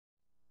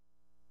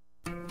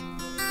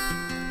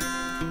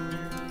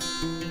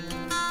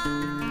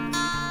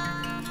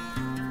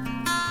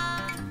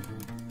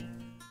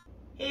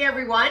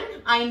everyone.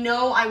 I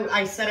know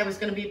I said I was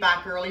going to be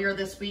back earlier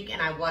this week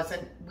and I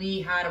wasn't. We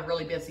had a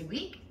really busy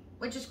week,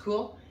 which is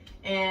cool.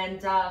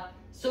 And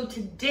so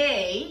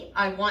today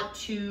I want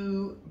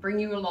to bring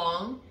you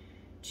along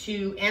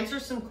to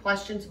answer some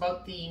questions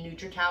about the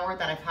NUTRITOWER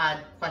that I've had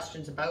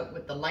questions about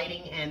with the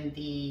lighting and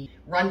the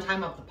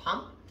runtime of the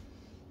pump.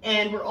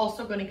 And we're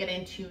also going to get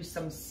into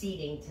some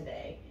seeding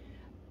today.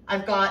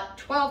 I've got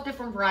 12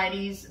 different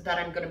varieties that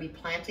I'm going to be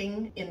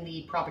planting in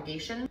the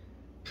propagation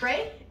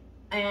tray,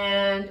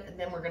 and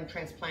then we're going to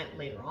transplant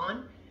later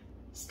on.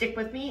 Stick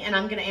with me and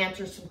I'm going to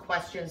answer some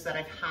questions that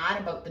I've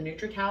had about the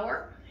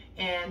NUTRITOWER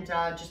and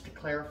just to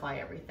clarify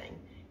everything.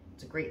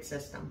 It's a great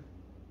system.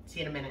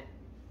 See you in a minute.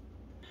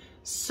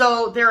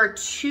 So there are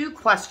two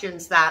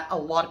questions that a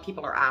lot of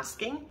people are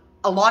asking.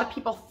 A lot of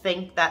people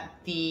think that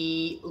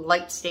the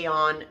lights stay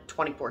on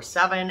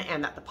 24/7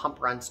 and that the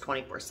pump runs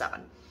 24/7.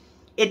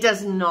 It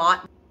does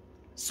not.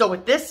 So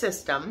with this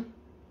system,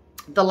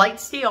 the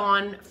lights stay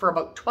on for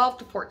about 12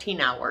 to 14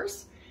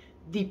 hours.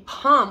 The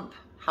pump,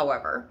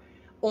 however,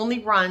 only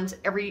runs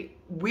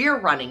we're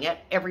running it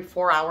every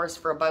 4 hours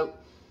for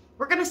about,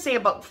 we're gonna say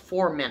about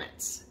 4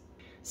 minutes.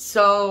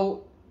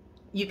 So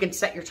you can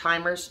set your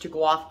timers to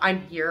go off.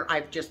 I'm here,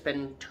 I've just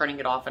been turning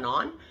it off and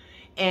on,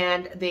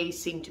 and they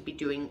seem to be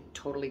doing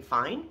totally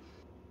fine.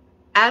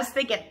 As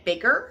they get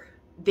bigger,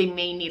 they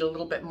may need a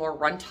little bit more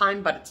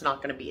runtime, but it's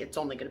not gonna be, it's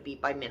only gonna be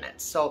by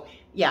minutes. So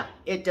yeah,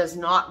 it does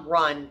not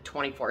run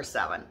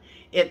 24/7.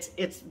 It's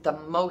the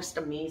most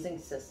amazing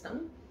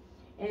system.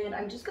 And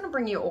I'm just gonna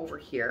bring you over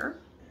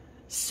here.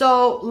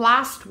 So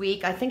last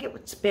week, I think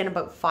it's been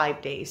about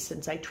 5 days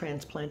since I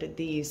transplanted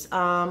these.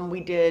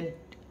 We did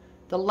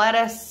the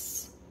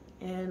lettuce,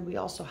 and we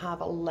also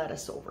have a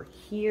lettuce over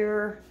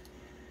here.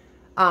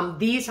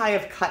 These I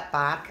have cut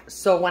back.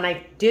 So when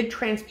I did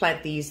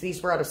transplant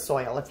these were out of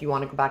soil. If you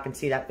want to go back and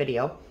see that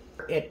video,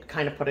 it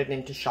kind of put it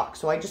into shock.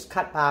 So I just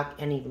cut back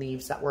any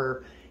leaves that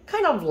were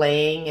kind of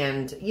laying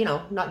and, you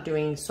know, not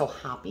doing so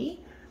happy.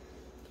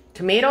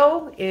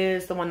 Tomato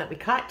is the one that we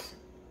cut.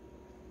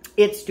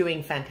 It's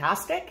doing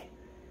fantastic.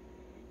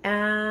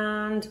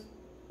 And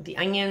the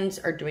onions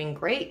are doing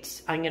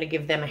great. I'm going to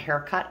give them a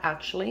haircut,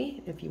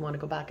 actually. If you want to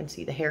go back and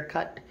see the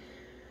haircut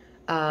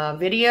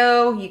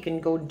video, you can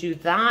go do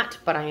that,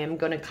 but I am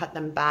going to cut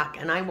them back,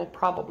 and I will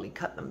probably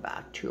cut them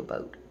back to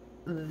about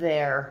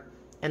there,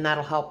 and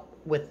that'll help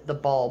with the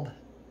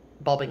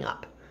bulbing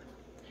up.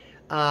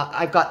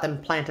 I've got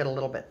them planted a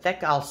little bit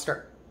thick. I'll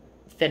start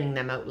thinning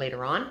them out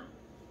later on.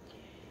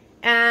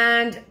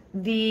 And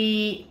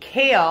the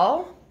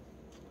kale,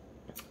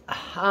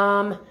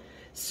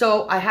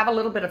 so I have a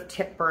little bit of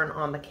tip burn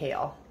on the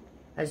kale,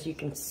 as you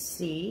can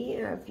see,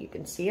 if you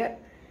can see it.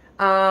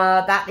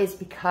 That is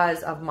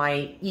because of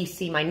my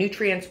EC. My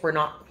nutrients were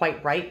not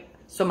quite right.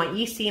 So my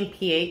EC and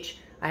pH,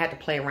 I had to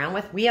play around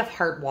with. We have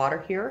hard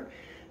water here.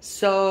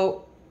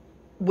 So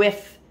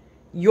with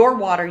your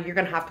water, you're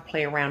going to have to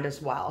play around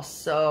as well.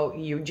 So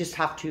you just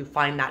have to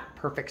find that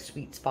perfect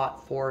sweet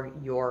spot for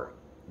your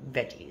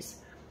veggies.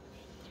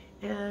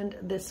 And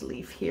this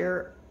leaf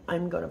here,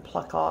 I'm going to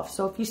pluck off.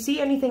 So if you see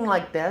anything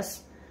like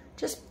this,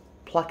 just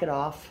pluck it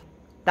off.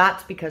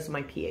 That's because of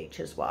my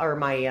pH as well, or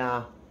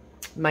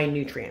my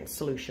nutrient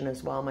solution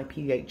as well. My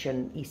pH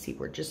and EC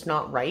were just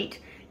not right.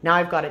 Now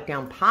I've got it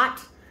down pat.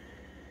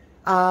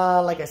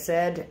 Like I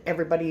said,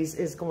 everybody's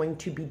is going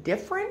to be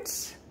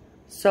different.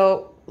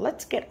 So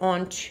let's get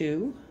on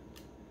to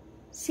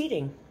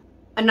seeding.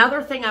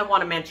 Another thing I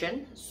want to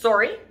mention,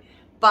 sorry,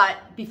 but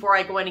before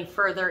I go any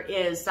further,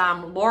 is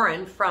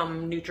Lauren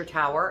from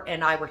NUTRITOWER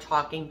and I were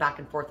talking back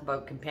and forth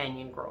about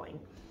companion growing,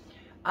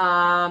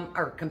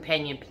 or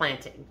companion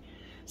planting.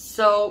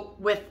 So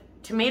with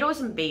tomatoes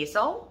and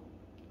basil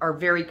are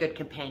very good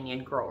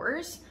companion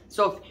growers.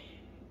 So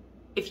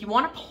if you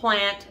want to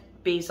plant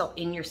basil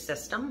in your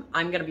system,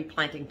 I'm going to be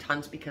planting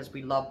tons because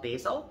we love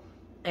basil,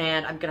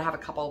 and I'm going to have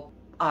a couple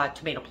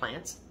tomato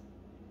plants,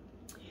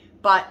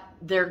 but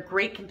they're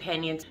great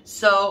companions.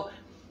 So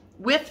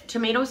with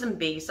tomatoes and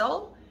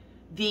basil,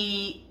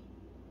 the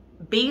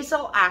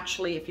basil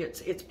actually, if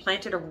it's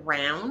planted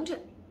around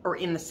or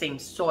in the same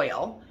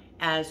soil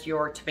as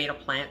your tomato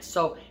plant,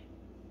 so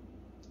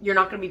you're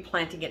not going to be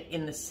planting it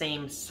in the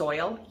same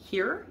soil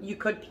here. You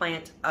could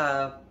plant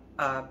a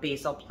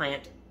basil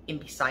plant in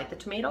beside the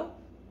tomato.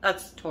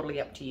 That's totally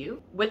up to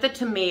you. With the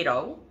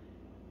tomato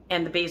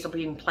and the basil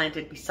being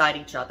planted beside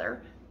each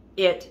other,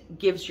 it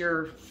gives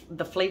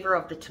the flavor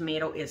of the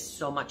tomato is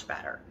so much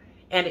better.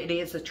 And it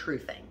is a true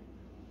thing.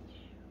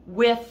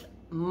 With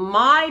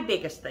my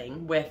biggest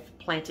thing with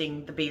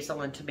planting the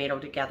basil and tomato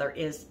together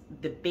is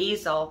the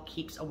basil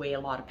keeps away a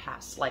lot of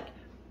pests like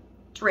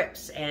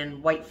thrips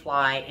and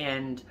whitefly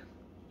and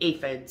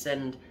aphids,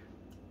 and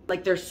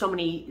like there's so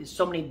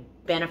many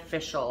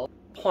beneficial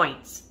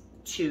points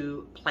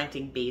to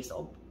planting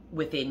basil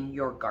within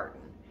your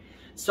garden.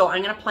 So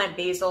I'm going to plant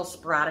basil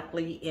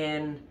sporadically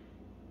in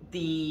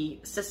the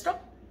system,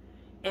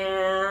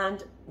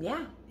 and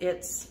yeah,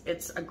 it's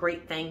a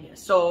great thing.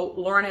 So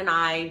Lauren and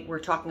I were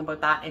talking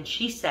about that, and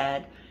she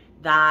said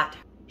that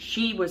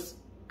she was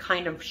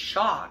kind of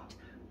shocked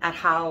at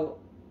how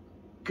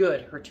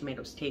good her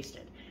tomatoes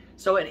tasted.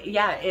 So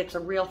yeah, it's a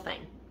real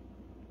thing.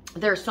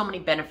 There are so many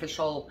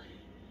beneficial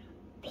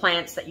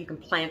plants that you can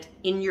plant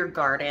in your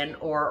garden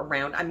or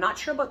around. I'm not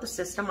sure about the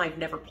system. I've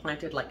never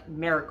planted like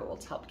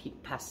marigolds, help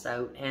keep pests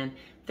out and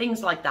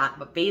things like that,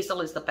 but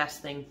basil is the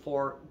best thing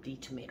for the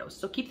tomatoes.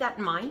 So keep that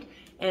in mind,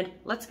 and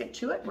let's get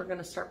to it. We're going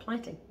to start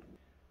planting.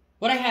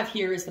 What I have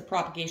here is the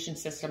propagation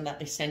system that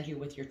they send you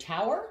with your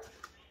tower.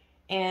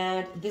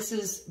 And this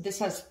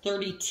has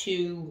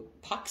 32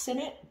 pucks in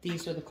it.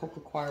 These are the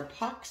coco-coir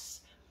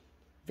pucks.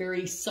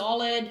 Very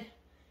solid.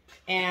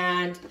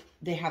 And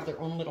they have their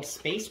own little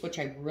space, which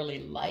I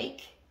really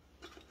like.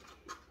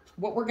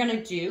 What we're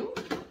gonna do,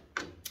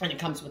 and it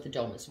comes with a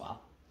dome as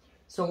well.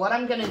 So what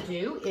I'm gonna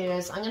do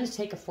is I'm gonna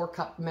take a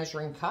 4-cup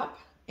measuring cup,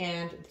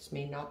 and this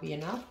may not be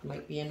enough,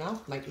 might be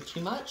enough, might be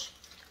too much,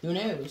 who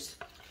knows.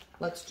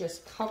 Let's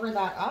just cover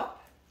that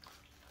up.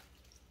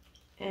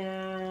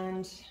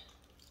 And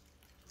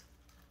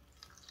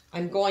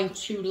I'm going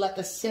to let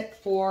this sit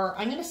for,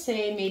 I'm gonna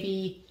say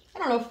maybe, I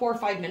don't know, 4 or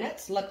 5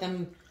 minutes. Let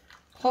them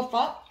puff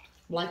up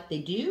like they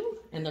do,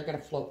 and they're gonna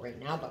float right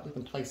now, but we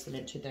can place them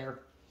into their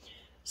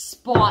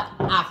spot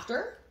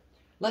after.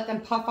 Let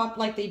them puff up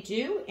like they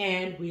do,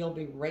 and we'll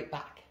be right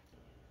back.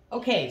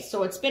 Okay,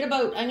 so it's been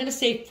about, I'm gonna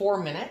say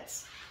 4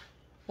 minutes.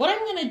 What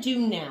I'm gonna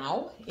do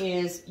now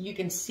is, you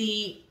can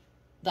see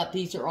that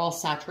these are all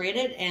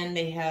saturated and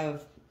they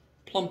have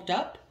plumped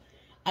up.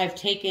 I've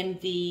taken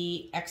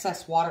the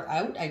excess water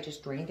out. I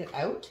just drained it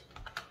out.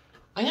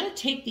 I'm gonna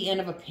take the end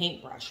of a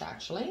paintbrush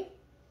actually,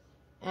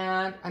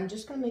 and I'm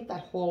just gonna make that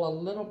hole a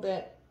little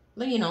bit,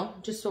 you know,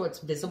 just so it's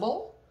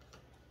visible,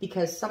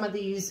 because some of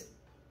these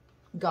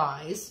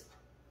guys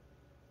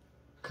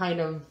kind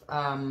of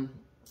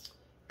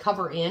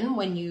cover in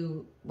when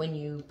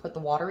you put the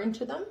water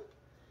into them.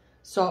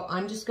 So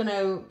I'm just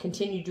gonna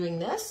continue doing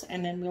this,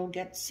 and then we'll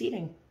get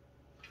seeding.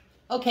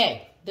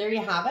 Okay, there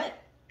you have it.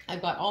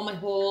 I've got all my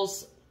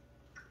holes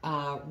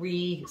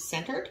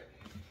re-centered,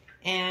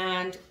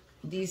 and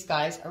these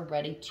guys are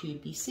ready to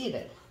be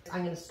seeded.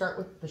 I'm gonna start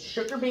with the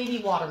Sugar Baby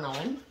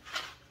watermelon.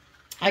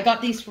 I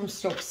got these from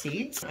Stoke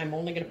Seeds. I'm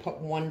only gonna put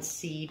 1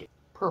 seed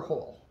per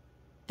hole.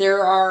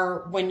 There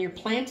are, when you're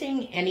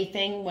planting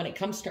anything, when it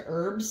comes to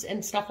herbs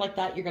and stuff like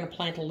that, you're gonna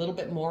plant a little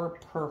bit more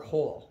per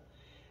hole.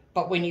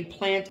 But when you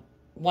plant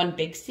 1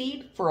 big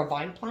seed for a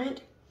vine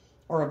plant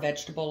or a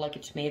vegetable like a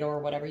tomato or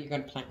whatever, you're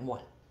gonna plant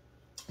 1.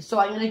 So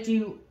I'm gonna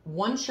do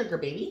 1 Sugar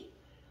Baby.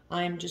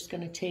 I'm just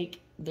gonna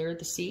take, they're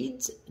the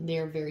seeds.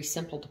 They're very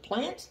simple to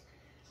plant.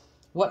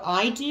 What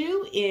I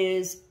do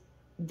is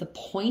the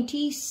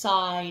pointy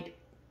side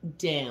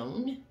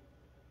down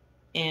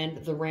and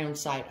the round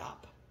side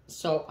up.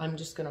 So I'm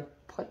just gonna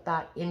put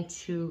that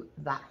into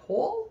that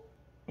hole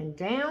and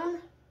down,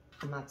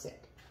 and that's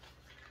it.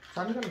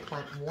 So I'm gonna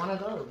plant 1 of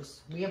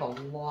those. We have a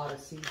lot of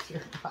seeds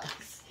here,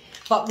 guys.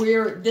 But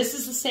this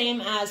is the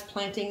same as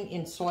planting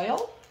in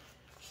soil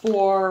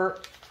for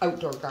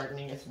outdoor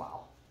gardening as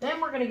well. Then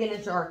we're gonna get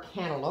into our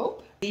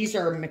cantaloupe. These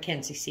are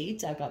Mackenzie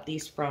seeds. I got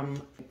these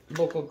from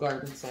local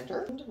garden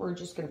center. We're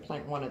just gonna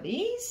plant 1 of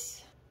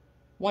these.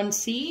 1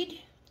 seed.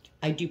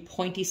 I do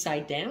pointy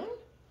side down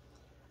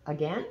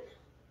again.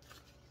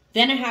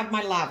 Then I have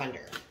my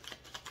lavender.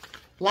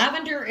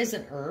 Lavender is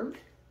an herb,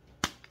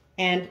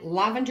 and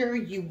lavender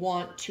you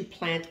want to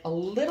plant a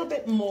little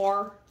bit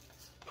more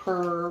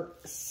per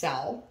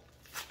cell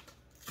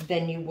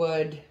than you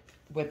would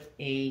with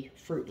a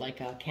fruit like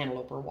a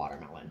cantaloupe or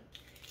watermelon.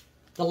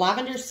 The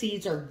lavender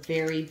seeds are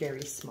very,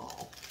 very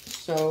small.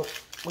 So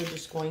we're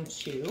just going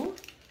to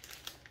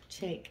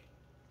take,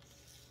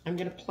 I'm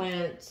gonna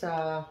plant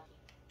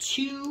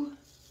 2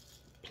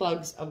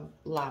 plugs of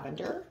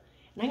lavender.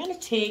 And I'm gonna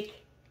take,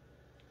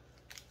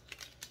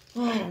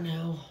 I don't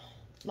know,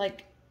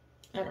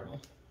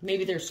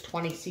 maybe there's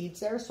 20 seeds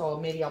there. So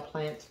maybe I'll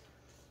plant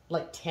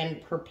like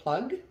 10 per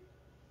plug.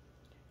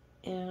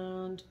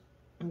 And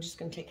I'm just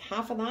gonna take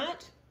half of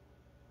that,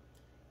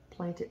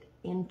 plant it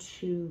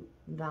into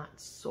that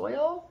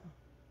soil,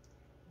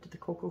 into the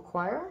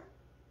coco-coir,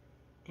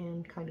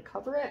 and kind of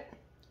cover it,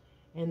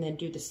 and then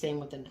do the same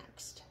with the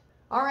next.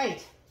 All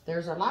right,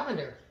 there's our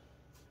lavender.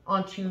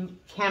 Onto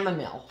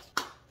chamomile.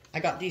 I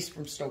got these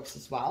from Stokes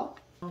as well.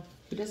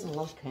 Who doesn't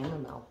love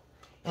chamomile?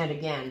 And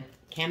again,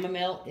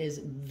 chamomile is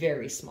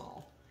very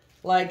small,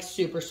 like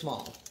super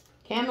small.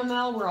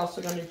 Chamomile, we're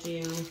also gonna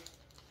do,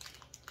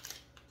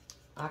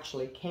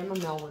 actually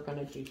chamomile we're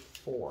gonna do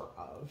 4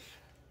 of.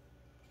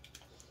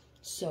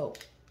 So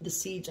the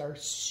seeds are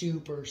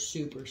super,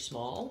 super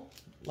small,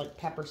 like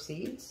pepper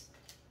seeds.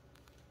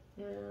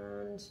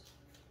 And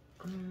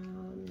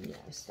yeah,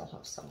 I still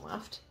have some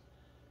left.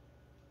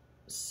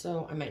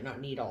 So I might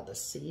not need all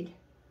this seed.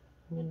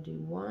 I'm gonna do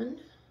 1.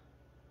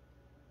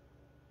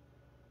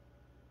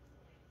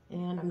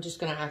 And I'm just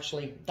gonna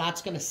actually,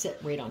 that's gonna sit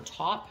right on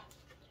top.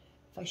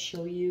 If I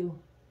show you,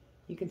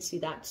 you can see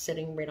that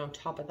sitting right on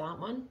top of that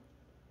one.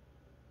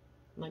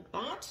 Like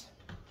that.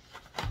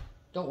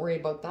 Don't worry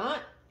about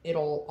that.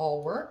 It'll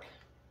all work.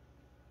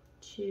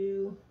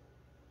 2.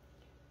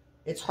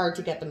 It's hard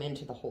to get them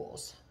into the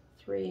holes.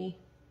 3,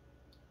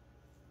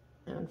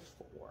 and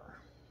 4.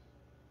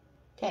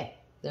 Okay,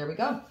 there we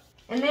go.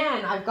 And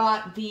then I've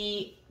got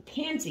the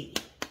pansy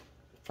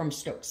from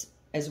Stokes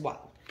as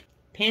well.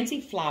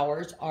 Pansy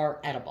flowers are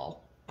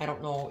edible. I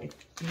don't know if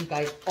you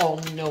guys all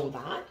know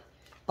that,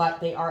 but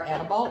they are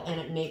edible and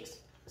it makes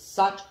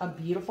such a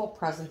beautiful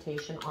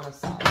presentation on a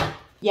salad.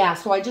 Yeah,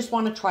 so I just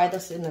want to try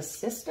this in a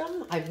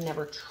system. I've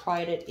never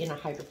tried it in a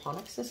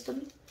hydroponic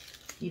system,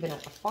 even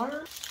at the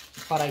farm,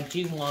 but I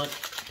do want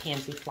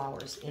pansy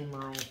flowers in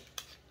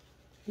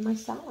my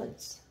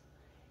salads.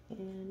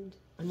 And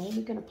I'm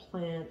only going to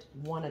plant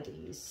one of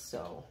these,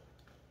 so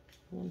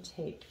I'm going to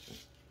take...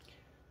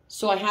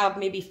 So I have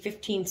maybe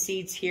 15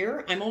 seeds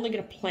here. I'm only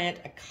going to plant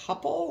a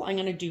couple. I'm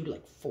going to do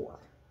like 4.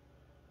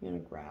 I'm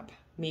going to grab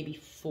maybe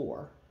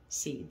 4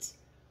 seeds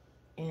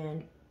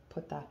and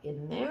put that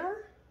in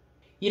there.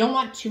 You don't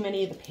want too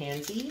many of the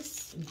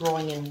pansies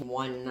growing in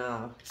one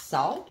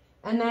cell.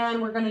 And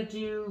then we're going to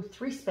do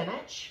 3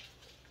 spinach.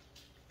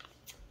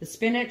 The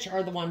spinach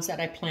are the ones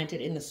that I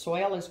planted in the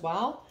soil as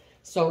well.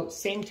 So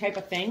same type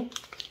of thing.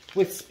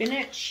 With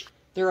spinach,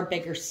 they're a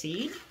bigger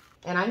seed.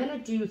 And I'm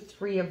going to do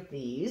 3 of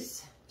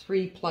these,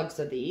 3 plugs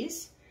of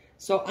these.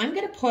 So I'm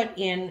going to put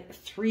in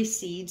 3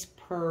 seeds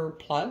per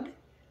plug.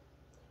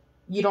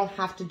 You don't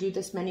have to do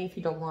this many if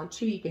you don't want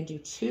to. You can do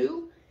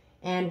 2.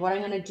 And what I'm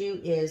going to do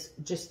is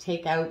just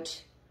take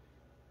out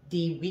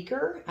the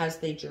weaker as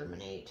they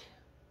germinate,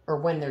 or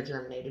when they're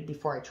germinated,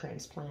 before I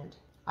transplant.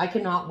 I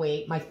cannot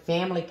wait. My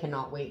family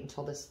cannot wait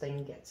until this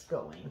thing gets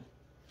going,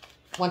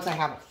 once I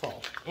have it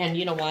full. And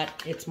you know what?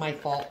 It's my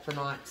fault for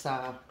not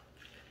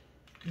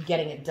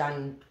getting it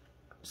done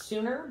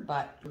sooner,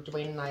 but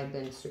Dwayne and I have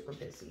been super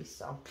busy.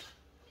 So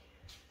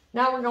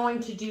now we're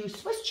going to do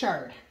Swiss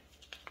chard.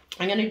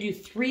 I'm going to do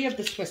 3 of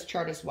the Swiss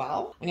chard as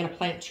well. I'm going to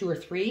plant 2 or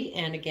 3,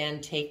 and again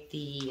take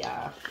the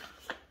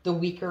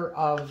weaker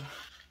of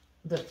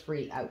the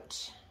 3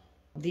 out.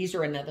 These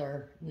are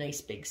another nice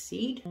big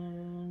seed,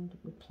 and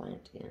we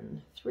plant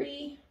in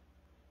 3,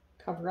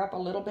 cover up a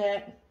little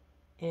bit,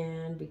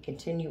 and we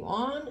continue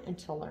on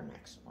until our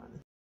next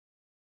one.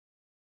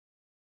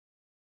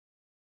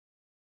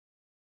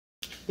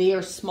 They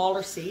are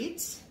smaller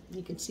seeds.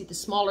 You can see the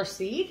smaller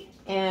seed.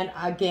 And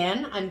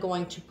again, I'm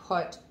going to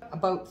put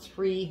about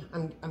 3,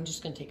 I'm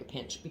just going to take a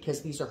pinch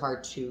because these are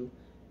hard to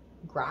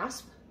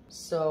grasp.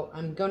 So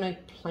I'm going to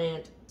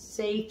plant,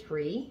 say,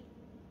 3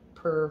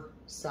 per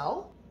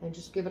cell and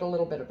just give it a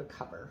little bit of a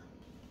cover.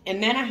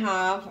 And then I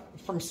have,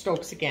 from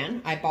Stokes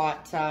again, I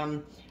bought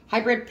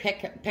hybrid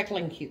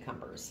pickling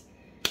cucumbers.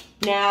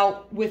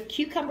 Now, with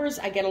cucumbers,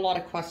 I get a lot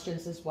of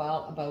questions as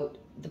well about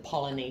the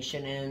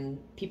pollination, and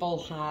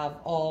people have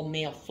all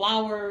male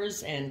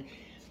flowers, and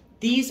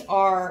these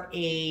are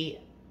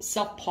a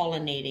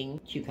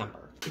self-pollinating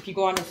cucumber. If you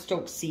go on to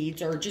Stokes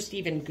Seeds or just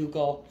even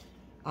Google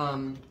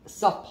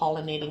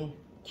self-pollinating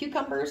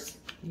cucumbers,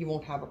 you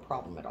won't have a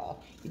problem at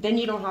all. Then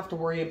you don't have to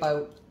worry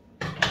about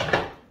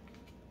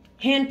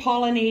hand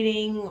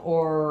pollinating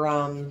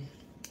or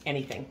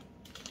anything.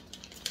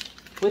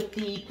 With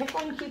the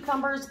pickling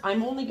cucumbers,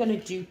 I'm only going to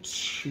do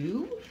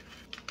 2.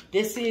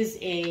 This is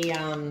a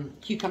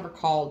cucumber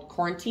called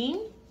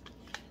Quarantine,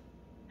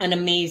 an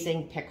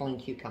amazing pickling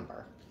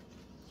cucumber.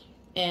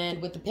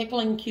 And with the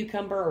pickling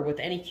cucumber, or with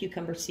any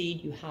cucumber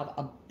seed, you have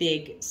a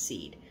big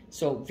seed.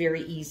 So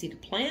very easy to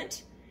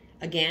plant.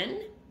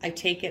 Again, I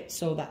take it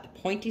so that the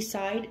pointy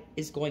side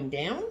is going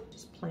down.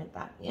 Just plant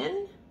that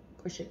in,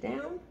 push it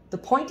down. The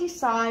pointy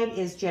side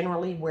is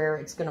generally where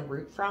it's going to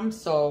root from.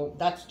 So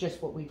that's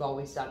just what we've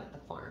always done at the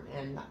farm.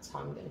 And that's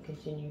how I'm going to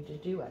continue to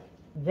do it.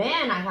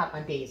 Then I have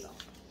my basil.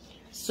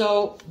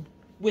 So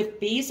with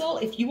basil,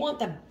 if you want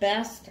the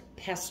best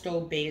pesto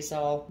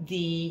basil,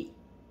 the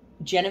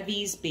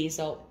Genovese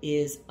basil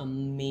is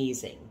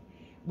amazing.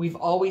 We've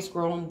always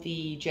grown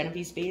the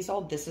Genovese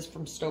basil. This is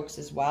from Stokes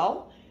as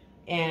well.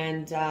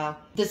 And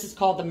this is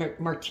called the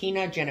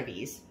Martina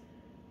Genovese.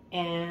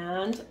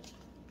 And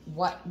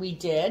what we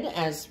did,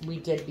 as we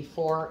did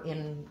before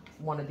in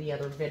one of the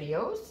other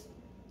videos,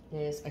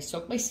 is I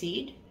soaked my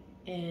seed,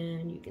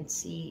 and you can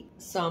see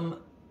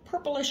some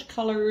purplish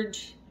colored,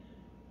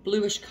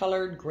 bluish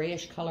colored,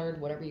 grayish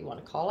colored, whatever you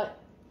want to call it.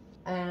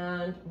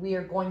 And we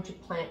are going to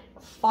plant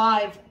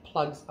 5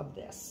 plugs of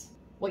this.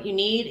 What you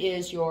need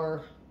is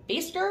your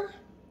baster,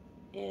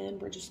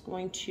 and we're just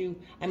going to,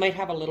 I might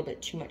have a little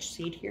bit too much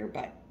seed here,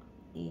 but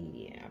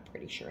yeah,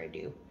 pretty sure I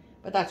do,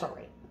 but that's all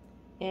right.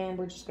 And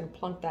we're just going to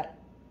plunk that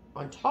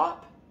on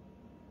top,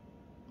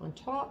 on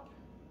top,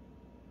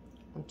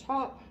 on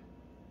top.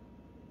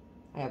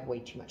 I have way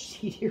too much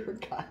seed here,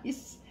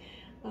 guys.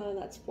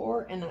 That's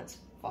 4 and that's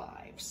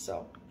 5.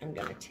 So I'm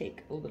going to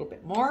take a little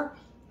bit more.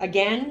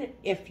 Again,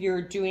 if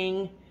you're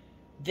doing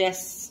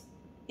this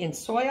in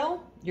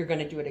soil, you're going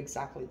to do it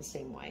exactly the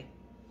same way.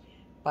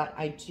 But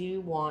I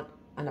do want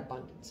an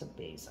abundance of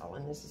basil,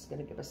 and this is going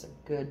to give us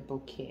a good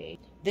bouquet.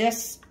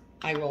 This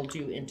I will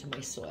do into my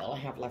soil. I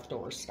have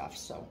leftover stuff,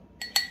 so.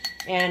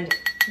 And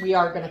we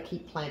are going to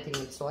keep planting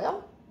in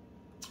soil.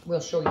 We'll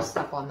show you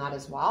stuff on that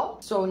as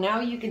well. So now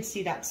you can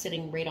see that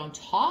sitting right on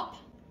top.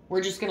 We're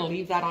just gonna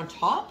leave that on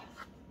top,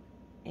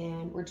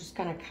 and we're just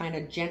gonna kind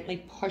of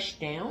gently push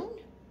down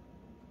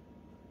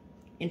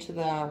into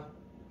the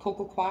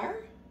cocoa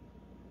coir,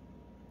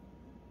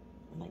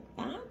 like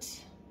that.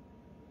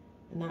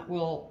 And that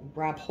will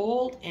grab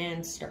hold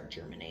and start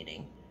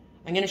germinating.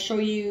 I'm gonna show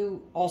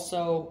you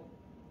also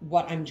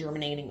what I'm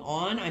germinating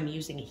on. I'm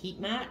using a heat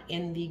mat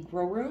in the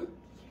grow room.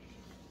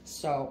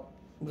 So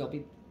we'll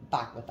be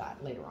back with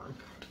that later on.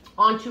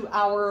 On to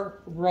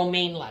our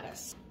romaine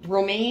lettuce.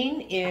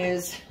 Romaine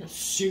is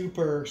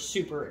super,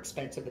 super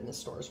expensive in the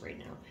stores right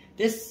now.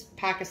 This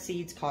pack of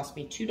seeds cost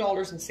me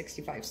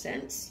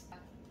 $2.65.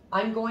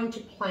 I'm going to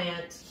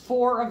plant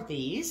 4 of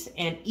these,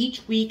 and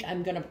each week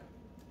I'm gonna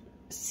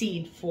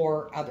seed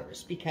 4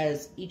 others,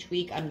 because each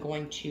week I'm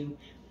going to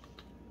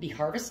be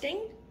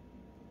harvesting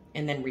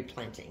and then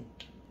replanting.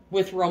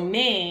 With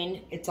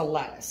romaine, it's a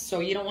lettuce,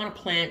 so you don't want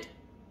to plant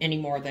any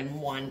more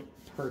than 1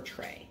 per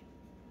tray.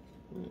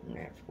 I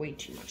have way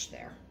too much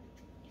there.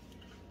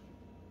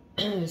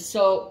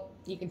 So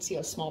you can see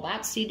how small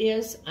that seed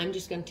is. I'm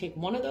just going to take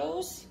 1 of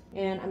those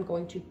and I'm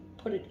going to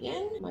put it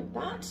in like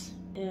that.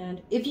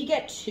 And if you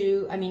get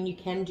 2, I mean, you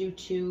can do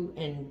 2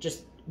 and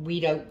just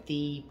weed out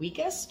the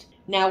weakest.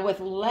 Now with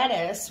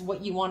lettuce,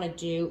 what you want to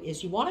do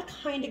is you want to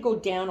kind of go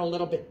down a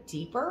little bit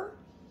deeper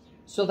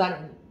so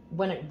that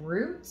when it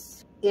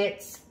roots,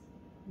 it's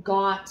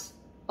got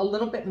a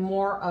little bit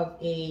more of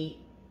a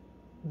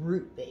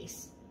root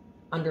base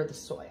under the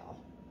soil.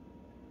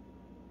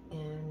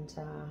 And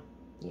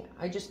yeah,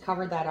 I just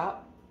covered that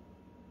up.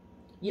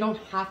 You don't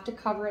have to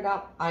cover it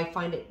up. I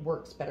find it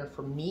works better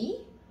for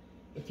me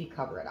if you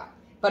cover it up.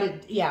 But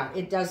it, yeah,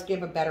 it does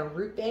give a better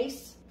root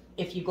base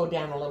if you go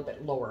down a little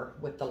bit lower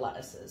with the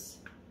lettuces.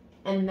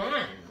 And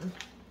then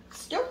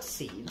Stoke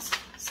Seeds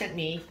sent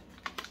me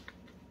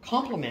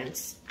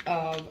compliments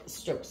of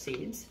Stoke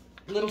Seeds,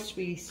 little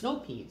sweetie snow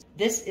peas.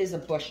 This is a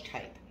bush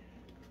type,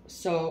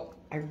 so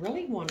I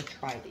really want to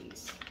try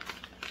these.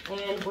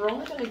 And we're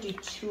only going to do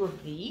 2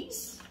 of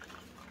these.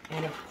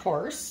 And of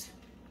course,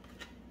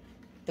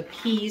 the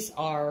peas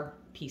are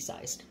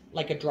pea-sized,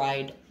 like a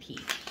dried pea.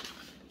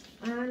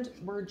 And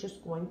we're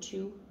just going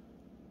to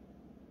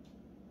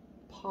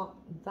pop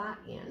that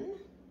in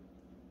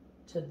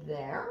to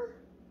there.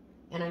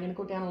 And I'm going to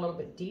go down a little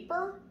bit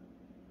deeper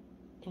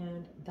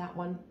and that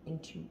one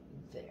into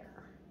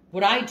there.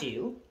 What I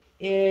do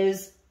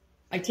is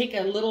I take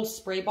a little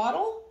spray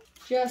bottle,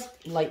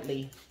 just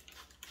lightly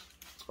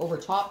over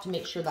top to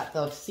make sure that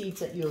the seeds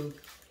that you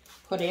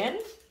put in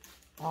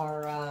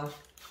are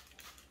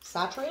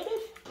saturated.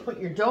 Put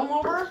your dome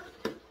over,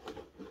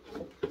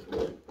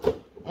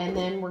 and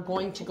then we're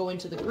going to go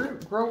into the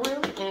grow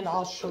room and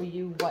I'll show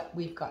you what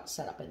we've got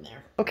set up in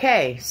there.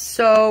 Okay,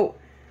 so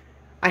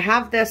I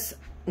have this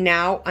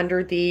now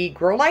under the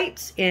grow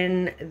lights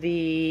in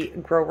the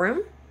grow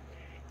room,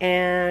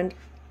 and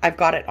I've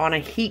got it on a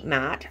heat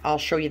mat. I'll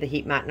show you the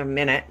heat mat in a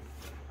minute.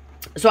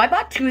 So I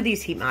bought 2 of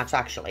these heat mats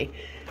actually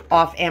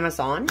off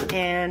Amazon,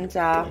 and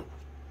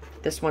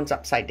this one's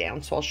upside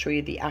down, so I'll show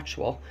you the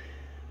actual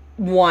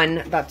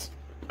one that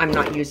I'm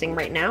not using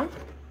right now.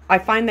 I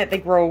find that they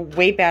grow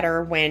way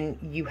better when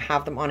you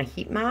have them on a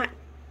heat mat.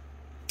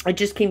 It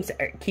just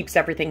keeps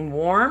everything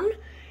warm,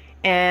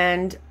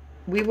 and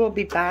we will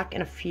be back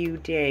in a few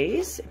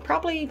days,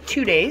 probably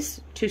 2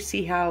 days, to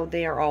see how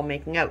they are all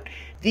making out.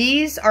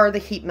 These are the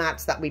heat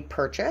mats that we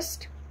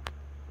purchased.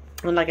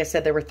 And like I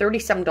said, they were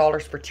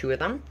 $37 for 2 of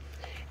them.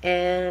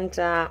 And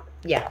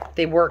yeah,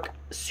 they work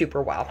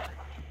super well.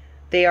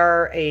 They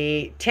are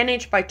a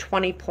 10" by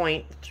 20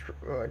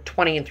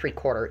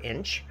 3/4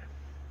 inch.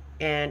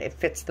 And it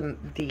fits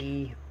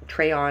the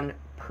tray on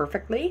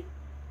perfectly.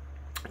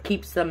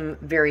 Keeps them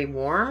very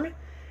warm.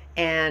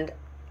 And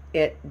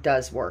it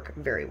does work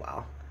very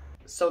well.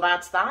 So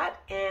that's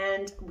that,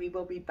 and we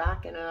will be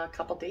back in a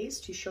couple days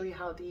to show you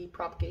how the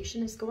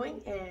propagation is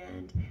going,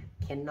 and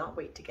cannot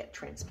wait to get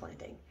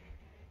transplanting.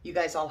 You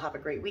guys all have a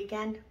great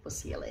weekend. We'll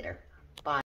see you later.